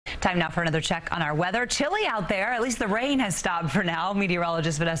Time now for another check on our weather. Chilly out there. At least the rain has stopped for now.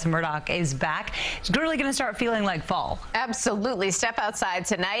 Meteorologist Vanessa Murdock is back. It's really going to start feeling like fall. Absolutely. Step outside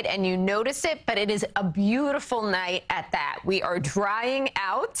tonight and you notice it, but it is a beautiful night at that. We are drying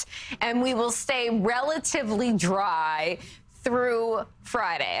out and we will stay relatively dry through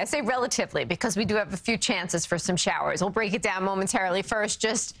Friday. I say relatively because we do have a few chances for some showers. We'll break it down momentarily. First,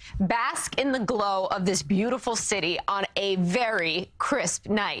 just bask in the glow of this beautiful city on a very crisp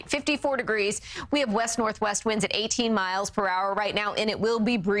night. 54 degrees. We have west-northwest winds at 18 miles per hour right now, and it will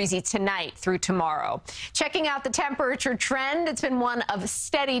be breezy tonight through tomorrow. Checking out the temperature trend, it's been one of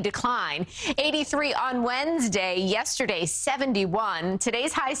steady decline. 83 on Wednesday, yesterday 71.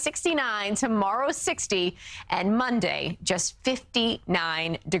 Today's high 69, tomorrow 60, and Monday just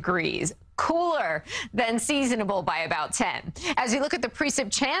 59 degrees. Cooler than seasonable by about 10. As you look at the precip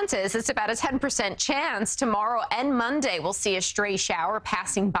chances, it's about a 10% chance tomorrow and Monday we'll see a stray shower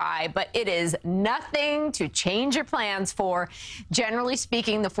passing by, but it is nothing to change your plans for. Generally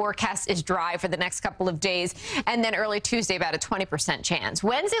speaking, the forecast is dry for the next couple of days, and then early Tuesday about a 20% chance.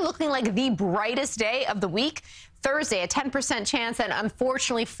 Wednesday looking like the brightest day of the week. Thursday a 10% chance, and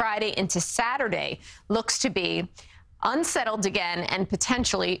unfortunately Friday into Saturday looks to be unsettled again and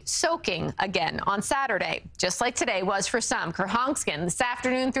potentially soaking again on Saturday, just like today was for some. Kerhonkson this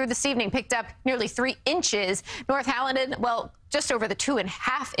afternoon through this evening picked up nearly 3 inches. North Hallandon, well, just over the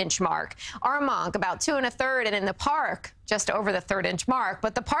 2.5-inch mark. Armonk about 2 1/3, and in the park, just over the 3rd-inch mark.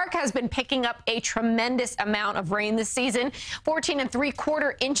 But the park has been picking up a tremendous amount of rain this season, 14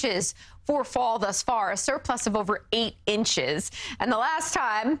 3/4 inches for fall thus far, a surplus of over 8 inches. And the last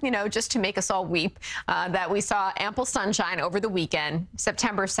time, just to make us all weep, that we saw ample sunshine over the weekend,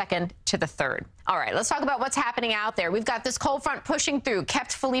 September 2nd to the 3rd. All right, let's talk about what's happening out there. We've got this cold front pushing through,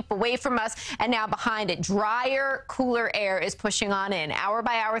 kept Philippe away from us, and now behind it, drier, cooler air is pushing on in. Hour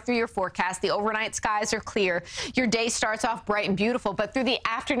by hour through your forecast, the overnight skies are clear. Your day starts off bright and beautiful, but through the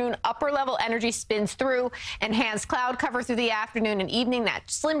afternoon, upper-level energy spins through, enhanced cloud cover through the afternoon and evening, that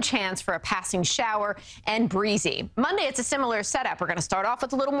slim chance for a passing shower, and breezy. Monday, it's a similar setup. We're going to start off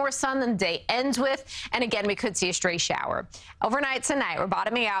with a little more sun than the day ends with, and again, we could see a stray shower. Overnight tonight, we're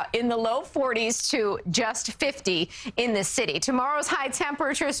bottoming out in the low 40s to just 50 in the city. Tomorrow's high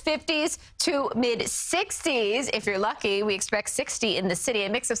temperatures 50s to mid-60s. If you're lucky, we expect 60 in the city. A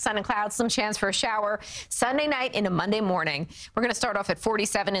mix of sun and clouds, some chance for a shower Sunday night into Monday morning. We're going to start off at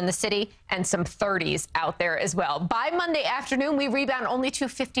 47 in the city and some 30s out there as well. By Monday afternoon, we rebound only to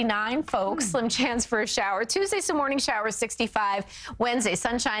 59, folks. Slim chance for a shower. Tuesday, some morning showers, 65. Wednesday,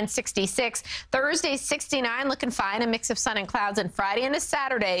 sunshine, 66. Thursday, 69, looking fine. A mix of sun and clouds. And Friday into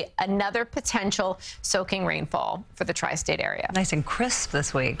Saturday, another potential soaking rainfall for the tri-state area. Nice and crisp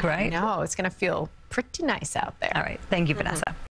this week, right? No, it's going to feel pretty nice out there. All right. Thank you, Vanessa.